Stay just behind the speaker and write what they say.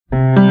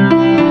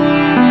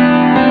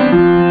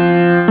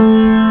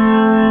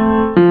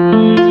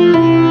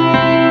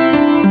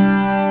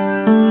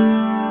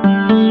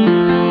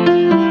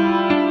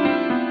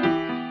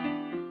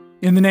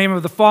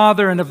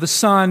Father, and of the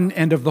Son,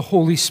 and of the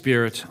Holy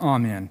Spirit.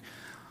 Amen.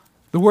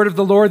 The word of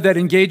the Lord that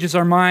engages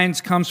our minds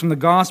comes from the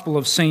Gospel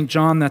of St.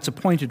 John that's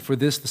appointed for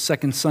this, the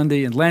second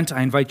Sunday in Lent.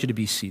 I invite you to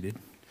be seated.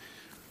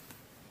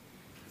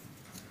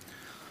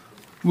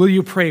 Will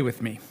you pray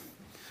with me?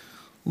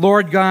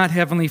 Lord God,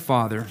 Heavenly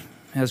Father,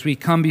 as we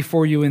come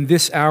before you in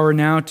this hour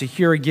now to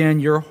hear again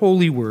your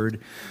holy word,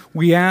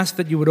 we ask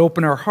that you would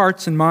open our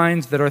hearts and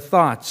minds, that our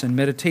thoughts and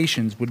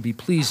meditations would be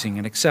pleasing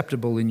and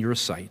acceptable in your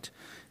sight.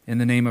 In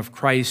the name of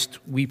Christ,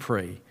 we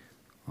pray.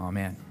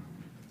 Amen.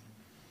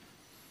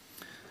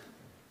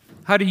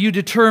 How do you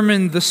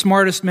determine the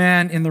smartest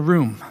man in the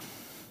room?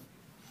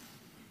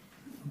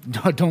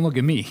 Don't look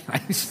at me.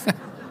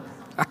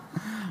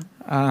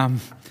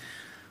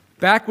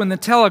 Back when the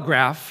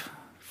telegraph,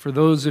 for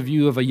those of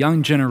you of a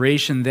young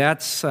generation,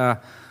 that's how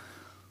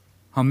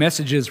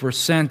messages were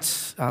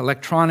sent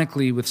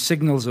electronically with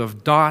signals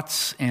of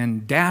dots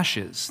and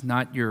dashes,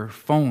 not your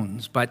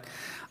phones. But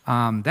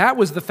that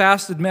was the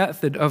fastest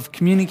method of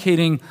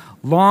communicating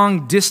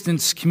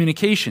long-distance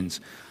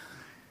communications.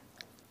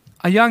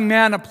 A young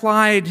man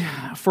applied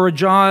for a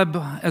job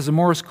as a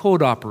Morse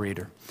code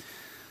operator.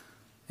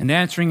 And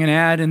answering an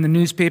ad in the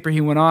newspaper,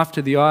 he went off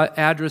to the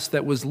address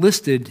that was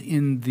listed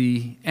in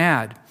the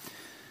ad.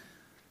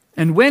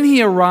 And when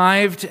he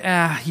arrived,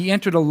 he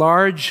entered a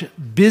large,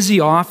 busy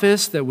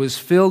office that was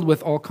filled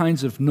with all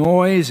kinds of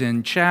noise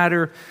and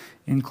chatter,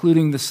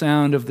 including the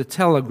sound of the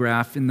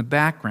telegraph in the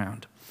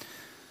background.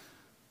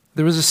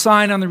 There was a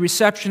sign on the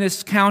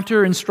receptionist's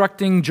counter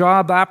instructing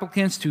job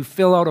applicants to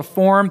fill out a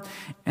form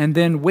and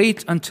then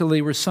wait until they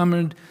were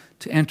summoned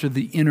to enter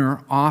the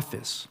inner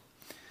office.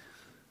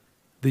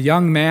 The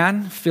young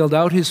man filled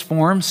out his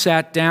form,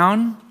 sat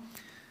down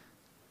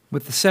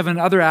with the 7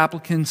 other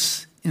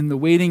applicants in the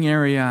waiting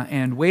area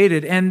and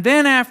waited. And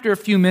then after a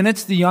few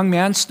minutes, the young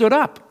man stood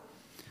up.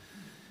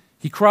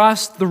 He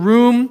crossed the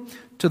room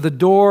to the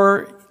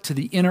door to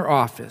the inner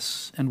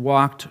office and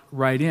walked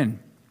right in.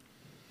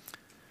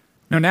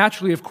 Now,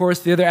 naturally, of course,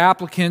 the other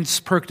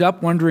applicants perked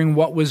up, wondering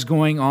what was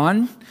going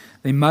on.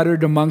 They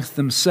muttered amongst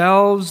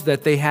themselves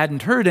that they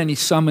hadn't heard any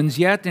summons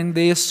yet, and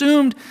they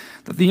assumed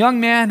that the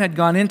young man had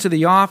gone into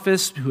the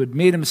office, who had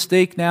made a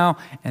mistake now,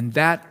 and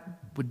that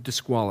would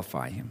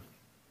disqualify him.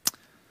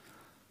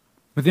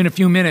 Within a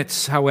few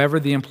minutes, however,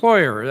 the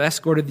employer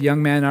escorted the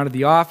young man out of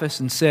the office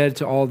and said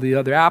to all the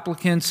other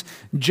applicants,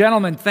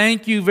 "Gentlemen,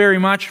 thank you very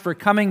much for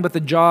coming, but the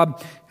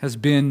job has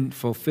been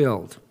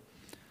fulfilled."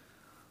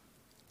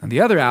 And the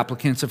other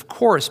applicants, of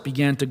course,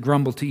 began to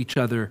grumble to each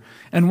other.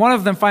 And one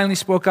of them finally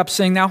spoke up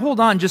saying, "Now hold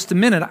on just a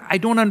minute, I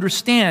don't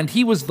understand.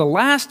 He was the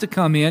last to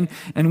come in,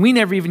 and we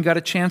never even got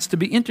a chance to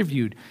be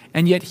interviewed.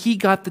 And yet he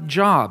got the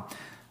job.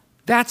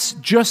 That's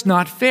just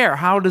not fair.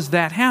 How does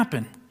that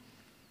happen?"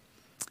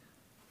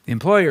 The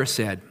employer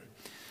said,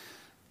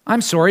 "I'm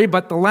sorry,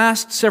 but the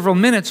last several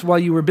minutes while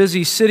you were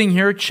busy sitting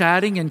here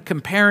chatting and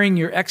comparing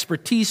your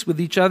expertise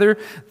with each other,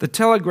 the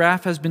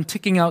telegraph has been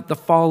ticking out the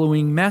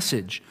following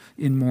message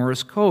in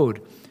Morse code.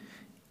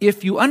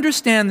 If you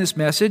understand this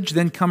message,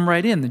 then come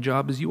right in. The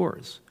job is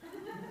yours."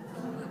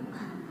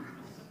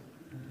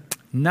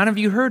 None of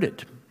you heard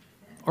it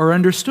or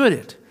understood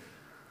it.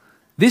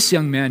 This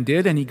young man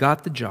did, and he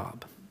got the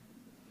job.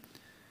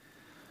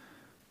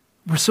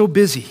 We're so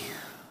busy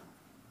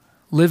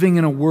living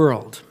in a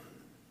world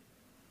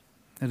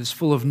that is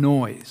full of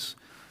noise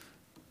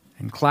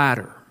and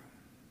clatter,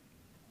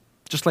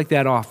 just like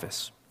that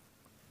office.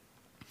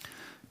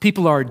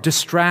 People are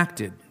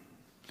distracted.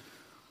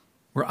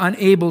 We're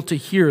unable to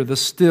hear the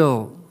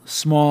still,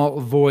 small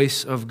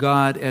voice of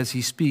God as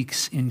He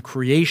speaks in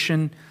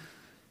creation,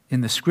 in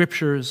the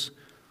Scriptures,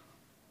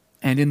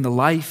 and in the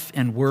life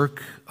and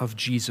work of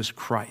Jesus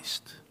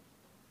Christ.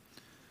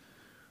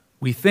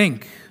 We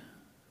think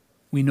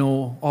we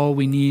know all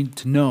we need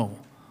to know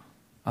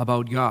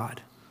about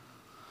God.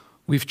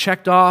 We've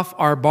checked off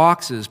our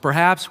boxes.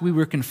 Perhaps we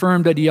were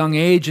confirmed at a young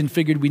age and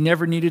figured we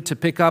never needed to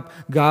pick up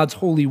God's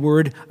holy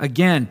word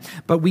again.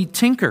 But we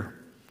tinker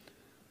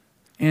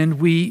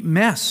and we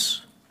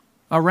mess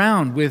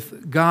around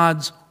with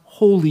God's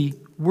holy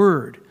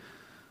word.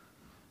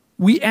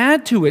 We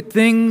add to it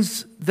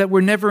things that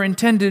were never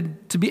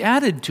intended to be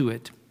added to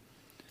it.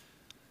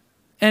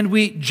 And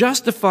we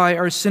justify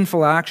our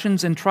sinful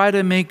actions and try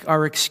to make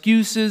our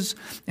excuses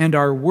and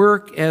our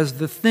work as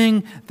the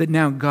thing that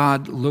now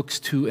God looks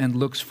to and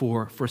looks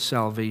for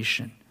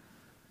salvation.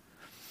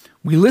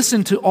 We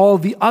listen to all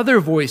the other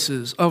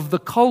voices of the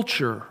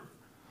culture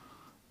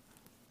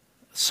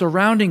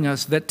surrounding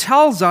us that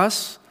tells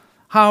us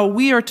how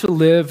we are to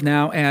live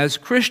now as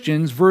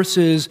Christians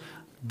versus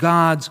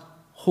God's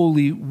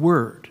holy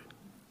word.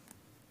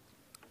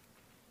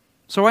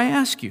 So I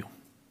ask you,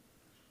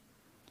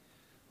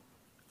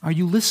 are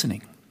you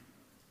listening?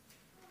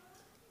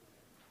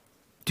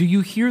 Do you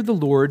hear the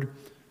Lord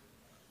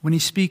when He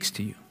speaks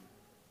to you?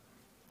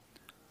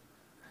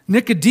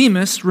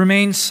 Nicodemus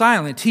remained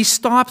silent. He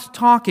stopped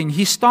talking.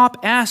 He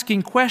stopped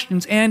asking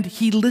questions, and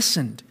he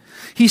listened.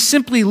 He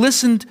simply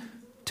listened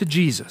to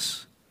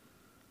Jesus.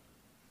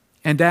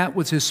 And that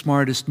was his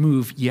smartest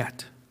move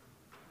yet.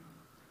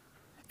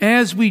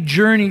 As we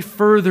journey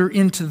further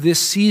into this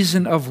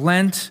season of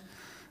Lent,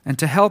 and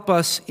to help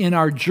us in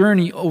our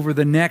journey over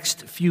the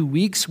next few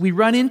weeks, we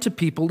run into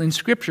people in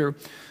Scripture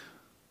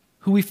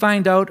who we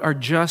find out are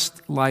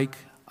just like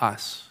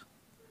us.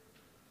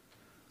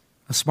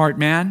 A smart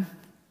man,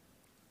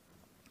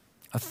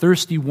 a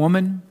thirsty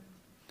woman,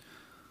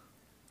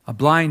 a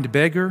blind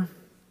beggar,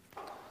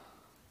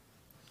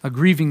 a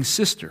grieving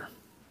sister.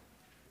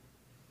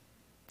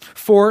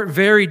 4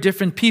 very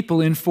different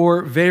people in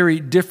 4 very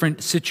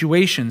different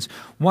situations.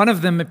 One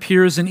of them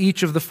appears in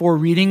each of the 4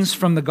 readings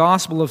from the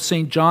Gospel of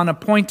St. John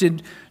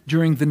appointed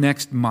during the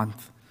next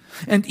month.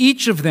 And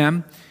each of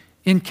them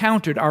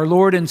encountered our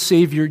Lord and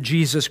Savior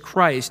Jesus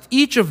Christ.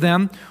 Each of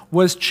them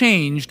was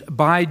changed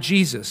by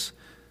Jesus.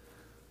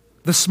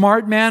 The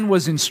smart man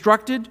was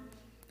instructed.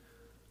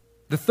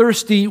 The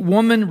thirsty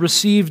woman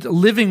received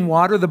living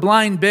water. The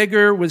blind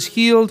beggar was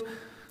healed.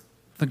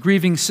 The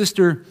grieving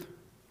sister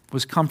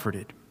was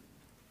comforted.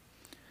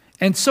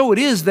 And so it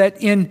is that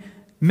in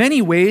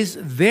many ways,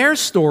 their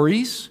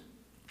stories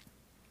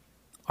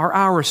are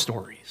our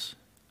stories.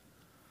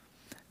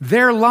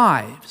 Their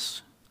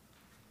lives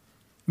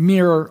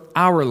mirror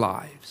our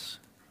lives.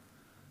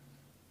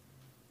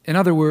 In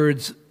other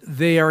words,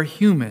 they are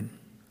human,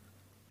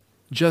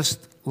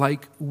 just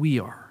like we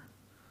are.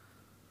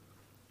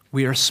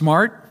 We are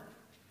smart.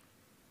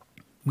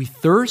 We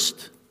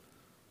thirst.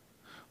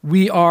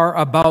 We are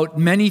about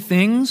many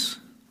things,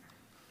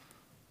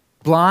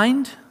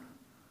 blind,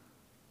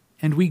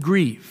 and we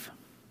grieve.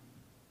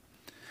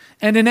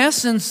 And in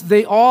essence,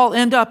 they all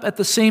end up at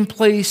the same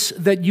place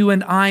that you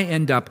and I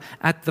end up,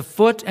 at the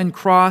foot and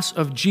cross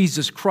of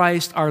Jesus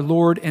Christ, our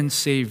Lord and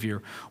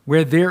Savior,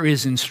 where there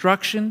is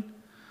instruction,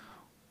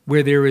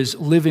 where there is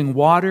living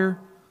water,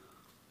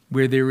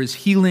 where there is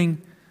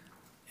healing,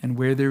 and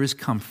where there is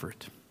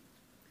comfort.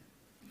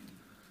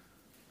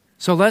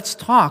 So let's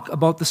talk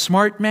about the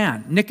smart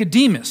man.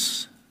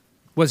 Nicodemus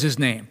was his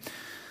name.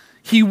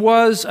 He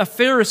was a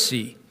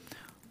Pharisee,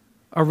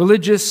 a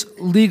religious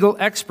legal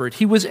expert.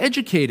 He was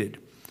educated.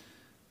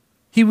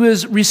 He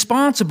was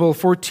responsible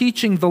for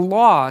teaching the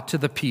law to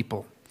the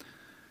people.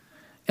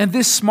 And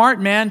this smart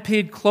man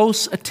paid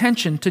close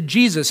attention to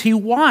Jesus. He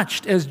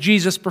watched as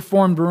Jesus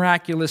performed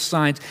miraculous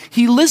signs.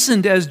 He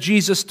listened as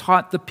Jesus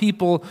taught the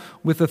people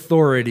with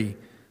authority.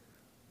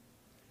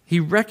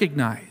 He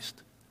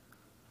recognized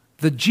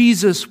that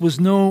Jesus was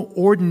no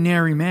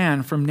ordinary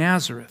man from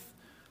Nazareth.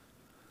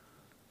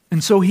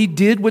 And so he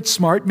did what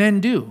smart men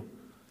do.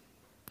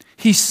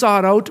 He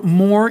sought out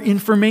more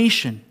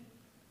information.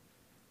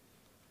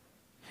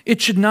 It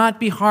should not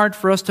be hard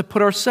for us to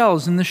put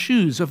ourselves in the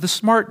shoes of the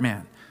smart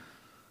man.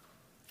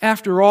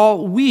 After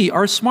all, we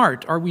are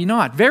smart, are we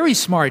not? Very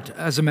smart,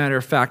 as a matter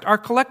of fact. Our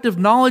collective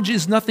knowledge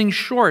is nothing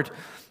short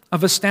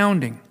of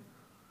astounding.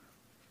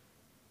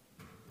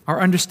 Our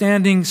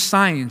understanding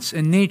science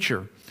and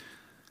nature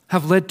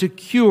have led to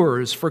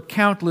cures for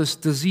countless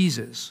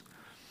diseases.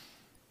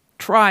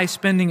 Try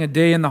spending a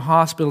day in the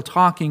hospital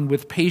talking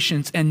with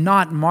patients and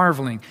not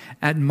marveling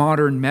at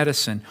modern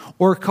medicine.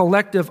 Or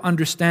collective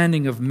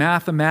understanding of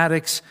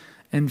mathematics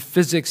and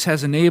physics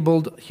has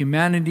enabled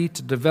humanity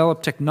to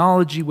develop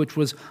technology which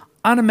was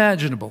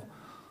unimaginable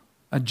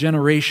a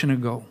generation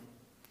ago.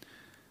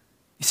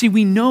 You see,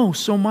 we know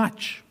so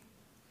much.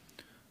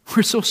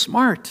 We're so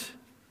smart.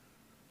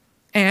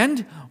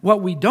 And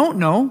what we don't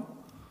know,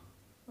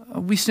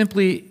 we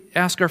simply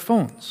ask our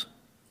phones,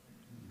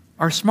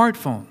 our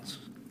smartphones,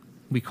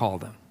 we call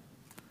them.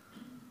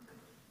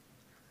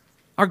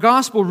 Our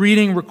gospel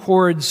reading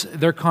records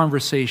their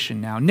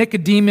conversation now.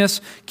 Nicodemus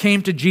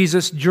came to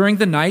Jesus during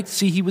the night.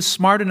 See, he was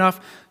smart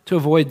enough to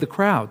avoid the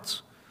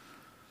crowds.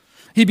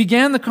 He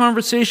began the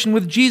conversation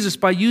with Jesus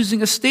by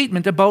using a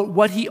statement about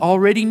what he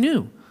already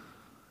knew.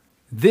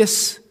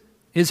 This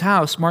is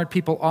how smart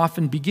people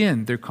often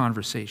begin their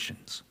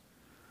conversations.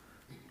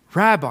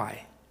 Rabbi,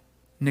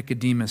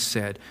 Nicodemus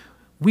said,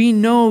 we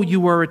know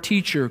you are a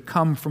teacher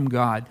come from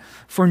God,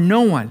 for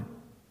no one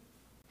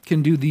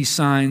can do these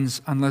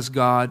signs unless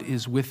God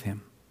is with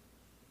him.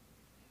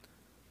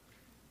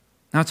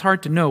 Now, it's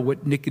hard to know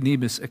what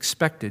Nicodemus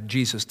expected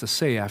Jesus to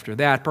say after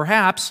that.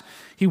 Perhaps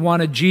he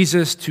wanted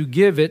Jesus to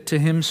give it to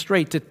him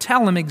straight, to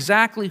tell him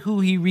exactly who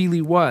he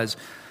really was.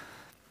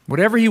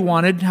 Whatever he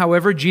wanted,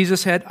 however,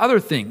 Jesus had other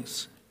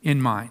things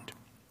in mind.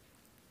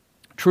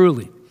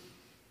 Truly,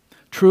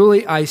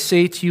 I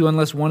say to you,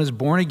 unless one is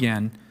born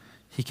again,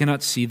 he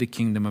cannot see the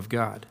kingdom of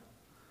God.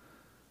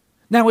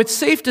 Now, it's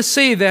safe to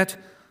say that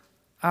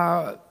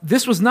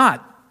this was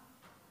not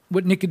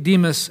what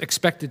Nicodemus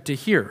expected to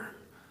hear.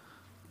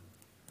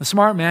 The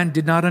smart man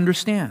did not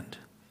understand.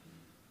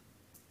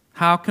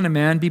 How can a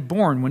man be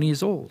born when he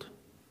is old?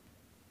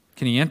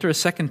 Can he enter a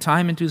second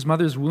time into his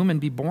mother's womb and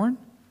be born?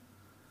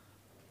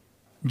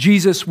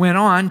 Jesus went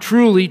on,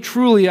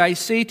 truly, I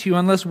say to you,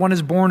 unless one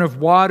is born of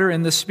water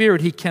and the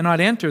Spirit, he cannot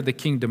enter the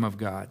kingdom of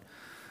God.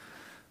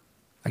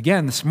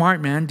 Again, the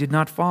smart man did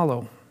not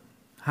follow.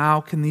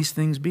 How can these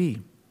things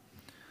be?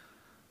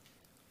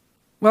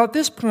 Well, at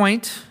this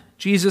point,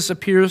 Jesus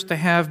appears to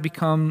have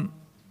become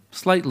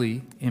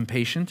slightly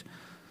impatient.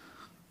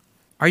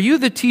 Are you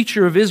the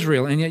teacher of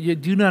Israel, and yet you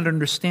do not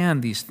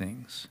understand these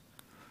things?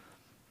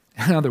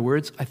 In other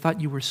words, I thought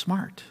you were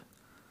smart.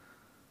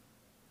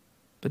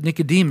 But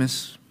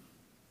Nicodemus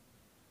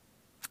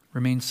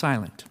remained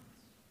silent.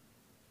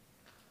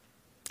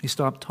 He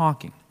stopped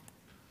talking.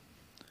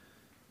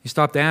 He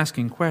stopped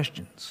asking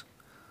questions.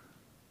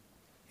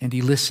 And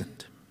he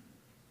listened.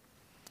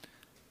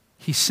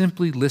 He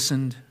simply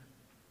listened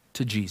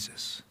to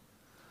Jesus.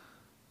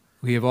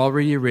 We have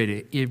already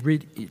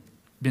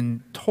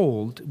been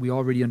told, we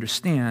already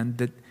understand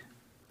that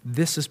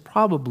this is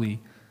probably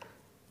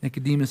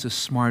Nicodemus'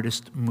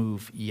 smartest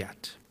move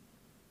yet.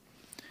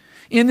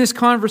 In this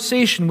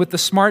conversation with the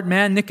smart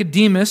man,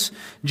 Nicodemus,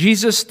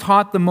 Jesus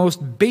taught the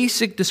most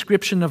basic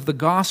description of the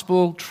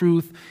gospel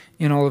truth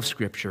in all of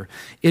Scripture.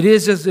 It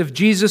is as if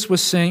Jesus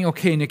was saying,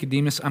 okay,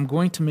 Nicodemus, I'm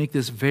going to make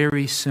this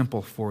very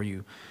simple for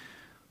you.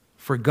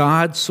 For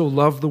God so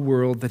loved the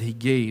world that he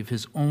gave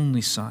his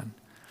only Son,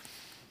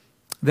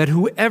 that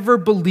whoever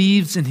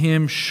believes in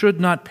him should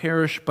not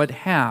perish but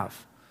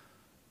have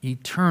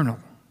eternal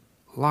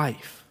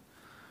life.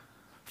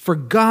 For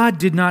God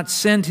did not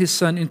send his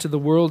Son into the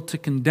world to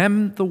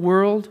condemn the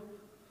world,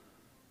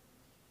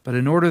 but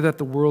in order that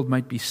the world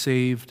might be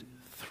saved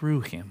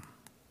through him.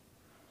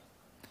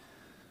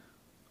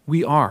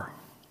 We are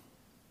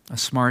a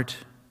smart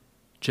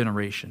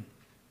generation.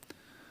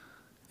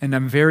 And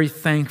I'm very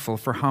thankful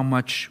for how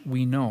much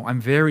we know.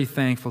 I'm very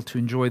thankful to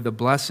enjoy the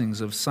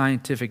blessings of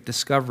scientific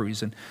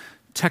discoveries and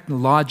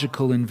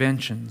technological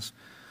inventions.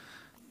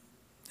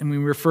 And when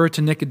we refer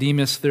to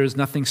Nicodemus, there is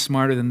nothing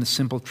smarter than the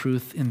simple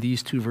truth in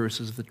these two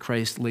verses that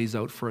Christ lays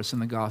out for us in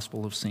the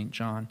Gospel of St.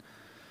 John.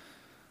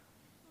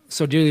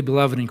 So, dearly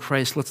beloved in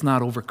Christ, let's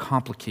not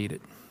overcomplicate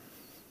it.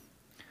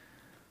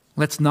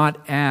 Let's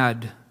not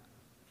add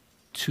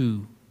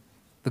to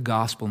the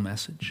gospel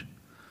message.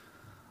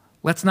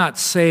 Let's not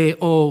say,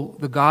 oh,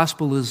 the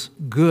gospel is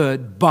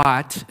good,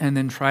 but, and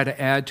then try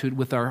to add to it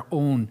with our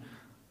own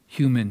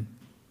human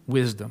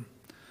wisdom.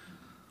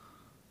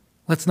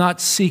 Let's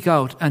not seek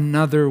out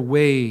another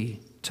way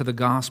to the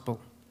gospel.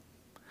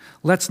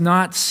 Let's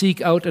not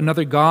seek out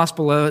another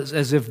gospel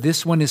as if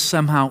this one is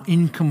somehow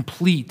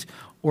incomplete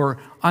or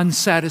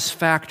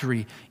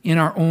unsatisfactory in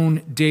our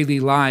own daily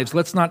lives.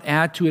 Let's not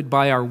add to it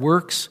by our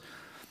works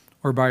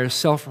or by our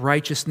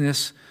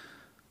self-righteousness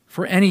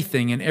for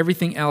anything and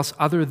everything else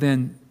other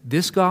than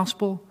this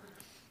gospel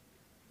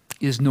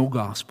is no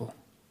gospel.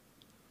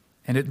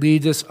 And it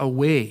leads us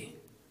away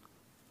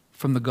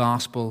from the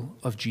gospel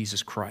of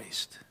Jesus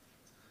Christ.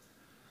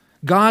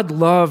 God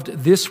loved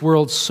this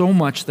world so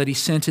much that he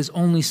sent his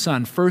only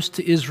Son, first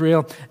to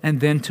Israel and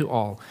then to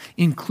all,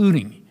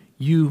 including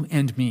you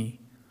and me.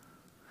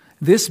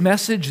 This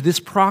message, this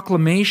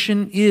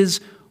proclamation is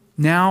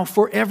now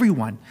for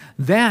everyone.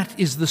 That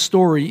is the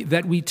story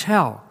that we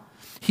tell.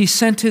 He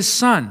sent his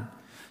Son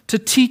to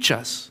teach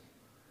us.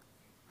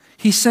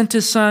 He sent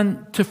his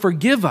Son to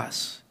forgive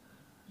us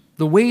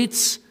the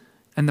weights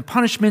and the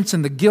punishments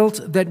and the guilt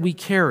that we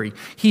carry.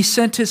 He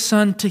sent his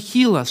Son to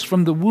heal us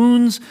from the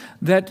wounds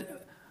that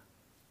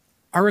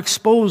are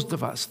exposed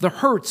of us, the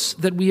hurts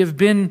that we have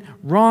been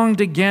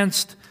wronged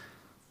against.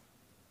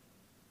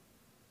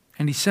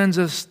 And he sends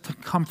us to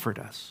comfort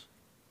us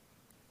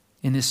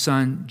in his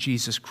Son,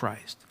 Jesus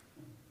Christ.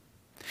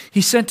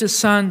 He sent his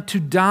Son to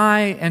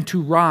die and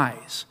to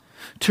rise,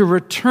 to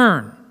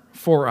return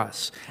for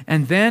us.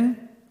 And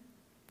then,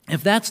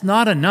 if that's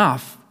not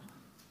enough,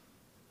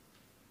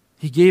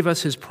 he gave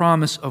us his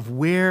promise of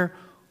where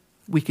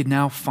we could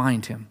now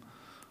find him.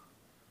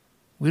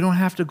 We don't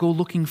have to go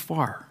looking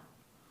far.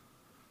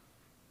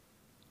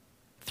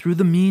 Through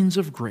the means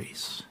of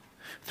grace,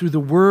 through the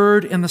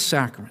word and the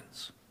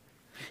sacraments,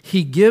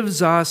 he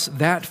gives us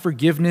that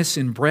forgiveness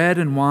in bread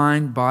and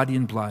wine, body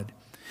and blood.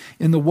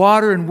 In the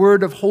water and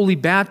word of holy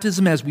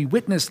baptism, as we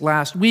witnessed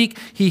last week,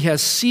 he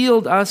has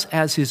sealed us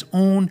as his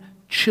own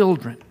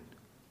children.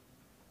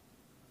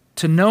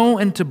 To know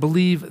and to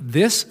believe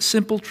this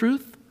simple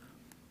truth,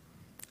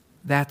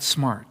 that's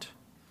smart.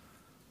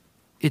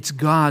 It's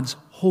God's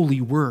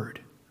holy word.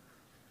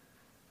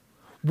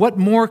 What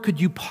more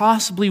could you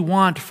possibly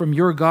want from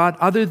your God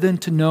other than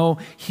to know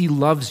he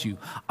loves you,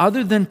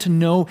 other than to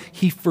know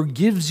he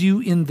forgives you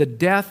in the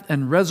death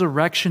and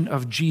resurrection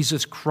of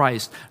Jesus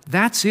Christ?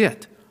 That's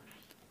it.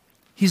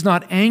 He's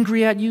not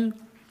angry at you.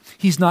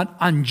 He's not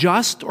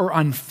unjust or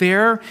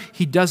unfair.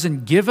 He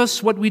doesn't give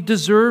us what we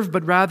deserve,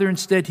 but rather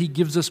instead he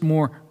gives us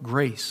more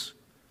grace.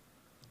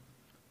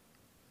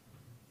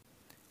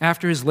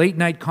 After his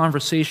late-night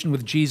conversation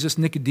with Jesus,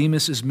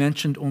 Nicodemus is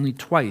mentioned only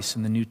twice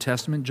in the New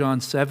Testament,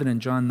 John 7 and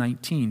John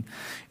 19.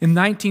 In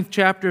the 19th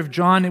chapter of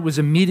John, it was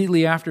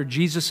immediately after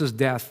Jesus'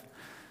 death.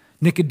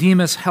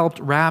 Nicodemus helped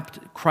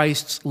wrap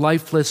Christ's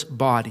lifeless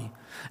body.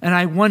 And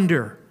I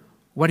wonder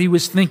what he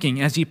was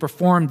thinking as he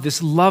performed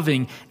this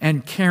loving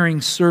and caring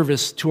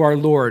service to our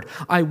Lord.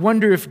 I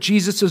wonder if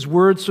Jesus'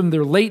 words from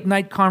their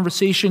late-night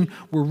conversation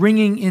were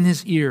ringing in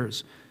his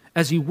ears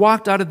as he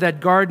walked out of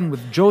that garden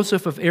with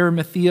Joseph of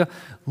Arimathea,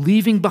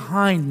 leaving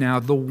behind now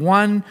the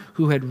one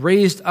who had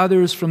raised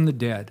others from the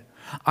dead.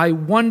 I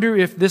wonder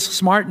if this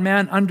smart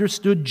man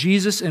understood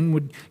Jesus and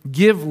would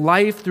give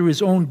life through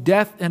his own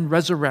death and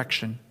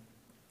resurrection.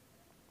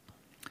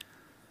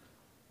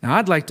 Now,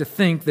 I'd like to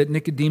think that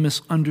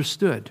Nicodemus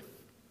understood.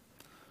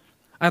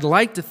 I'd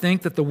like to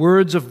think that the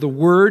words of the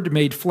Word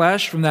made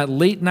flesh from that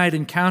late night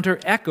encounter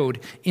echoed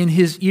in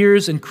his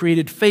ears and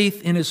created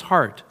faith in his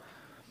heart.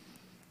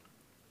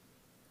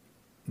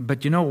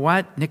 But you know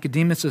what?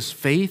 Nicodemus'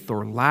 faith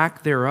or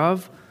lack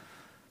thereof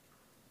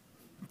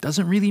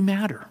doesn't really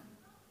matter.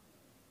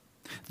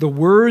 The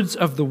words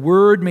of the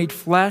Word made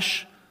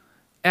flesh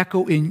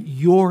echo in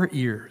your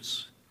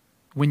ears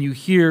when you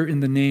hear in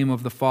the name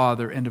of the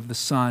Father and of the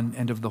Son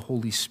and of the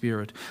Holy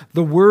Spirit.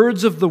 The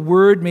words of the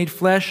Word made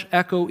flesh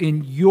echo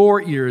in your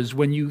ears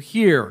when you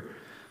hear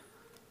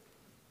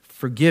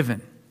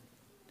forgiven.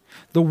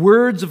 The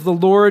words of the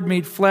Lord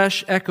made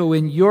flesh echo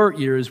in your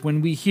ears when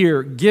we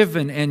hear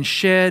given and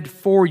shed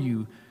for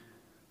you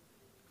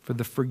for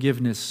the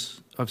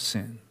forgiveness of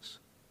sins.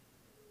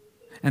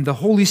 And the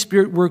Holy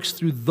Spirit works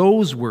through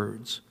those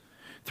words,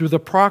 through the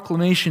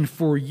proclamation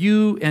for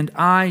you and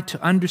I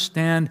to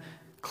understand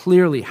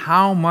clearly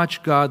how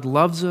much God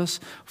loves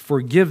us,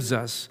 forgives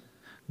us.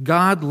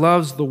 God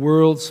loves the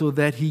world so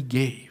that He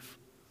gave.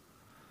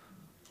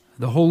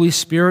 The Holy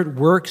Spirit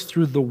works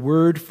through the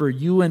Word for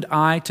you and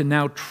I to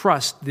now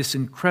trust this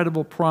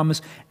incredible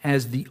promise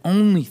as the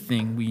only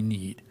thing we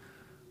need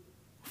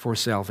for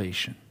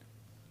salvation.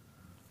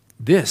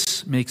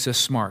 This makes us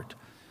smart,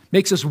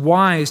 makes us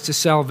wise to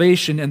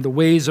salvation and the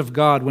ways of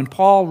God. When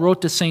Paul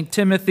wrote to St.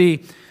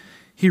 Timothy,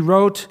 he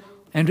wrote,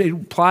 and it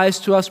applies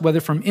to us whether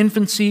from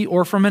infancy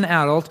or from an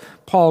adult,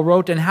 Paul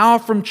wrote, "And how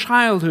from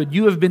childhood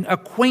you have been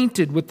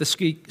acquainted with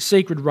the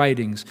sacred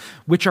writings,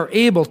 which are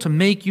able to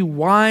make you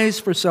wise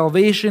for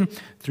salvation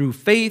through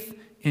faith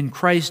in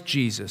Christ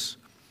Jesus.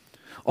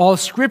 All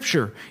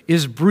Scripture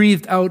is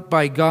breathed out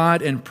by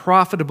God and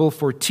profitable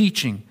for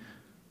teaching,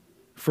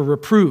 for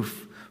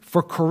reproof,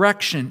 for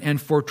correction,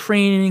 and for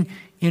training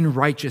in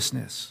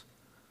righteousness,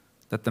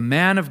 that the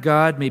man of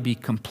God may be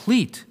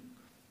complete,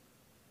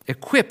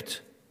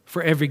 equipped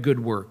for every good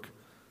work."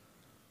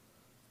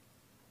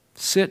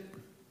 Sit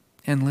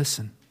and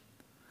listen.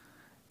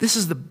 This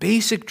is the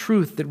basic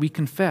truth that we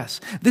confess.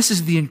 This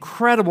is the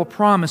incredible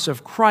promise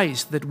of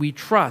Christ that we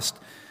trust,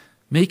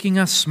 making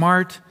us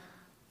smart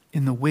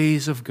in the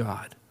ways of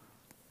God.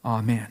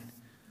 Amen.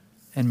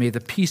 And may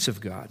the peace of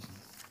God,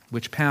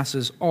 which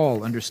passes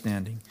all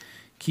understanding,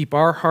 keep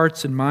our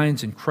hearts and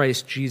minds in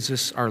Christ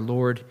Jesus, our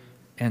Lord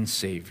and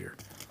Savior.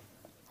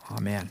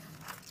 Amen.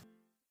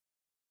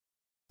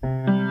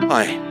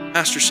 Hi,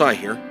 Pastor Cy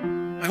here.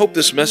 I hope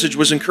this message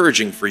was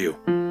encouraging for you.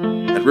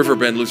 At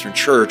Riverbend Lutheran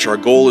Church, our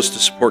goal is to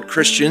support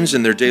Christians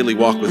in their daily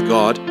walk with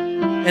God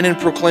and in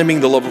proclaiming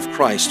the love of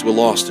Christ to a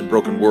lost and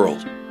broken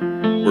world.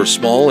 We're a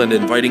small and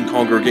inviting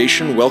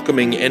congregation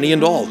welcoming any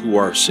and all who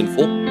are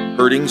sinful,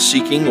 hurting,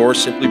 seeking, or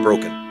simply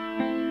broken.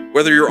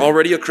 Whether you're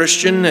already a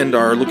Christian and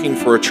are looking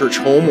for a church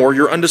home, or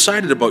you're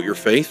undecided about your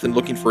faith and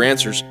looking for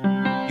answers,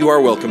 you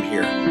are welcome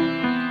here.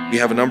 We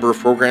have a number of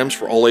programs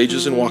for all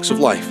ages and walks of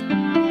life.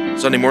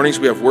 Sunday mornings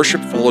we have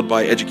worship followed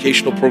by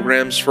educational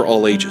programs for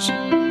all ages.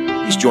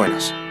 Please join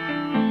us.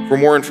 For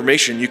more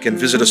information, you can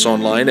visit us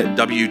online at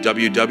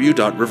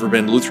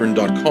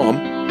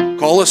www.riverbendlutheran.com,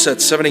 call us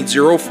at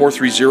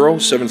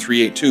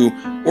 780-430-7382,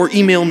 or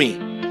email me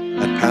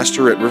at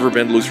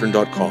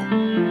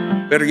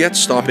pastor@riverbendlutheran.com. Better yet,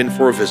 stop in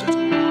for a visit.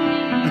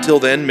 Until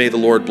then, may the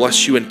Lord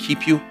bless you and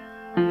keep you.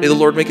 May the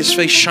Lord make His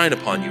face shine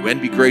upon you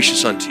and be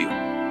gracious unto you.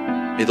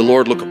 May the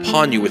Lord look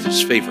upon you with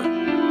His favor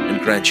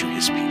and grant you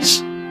His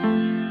peace.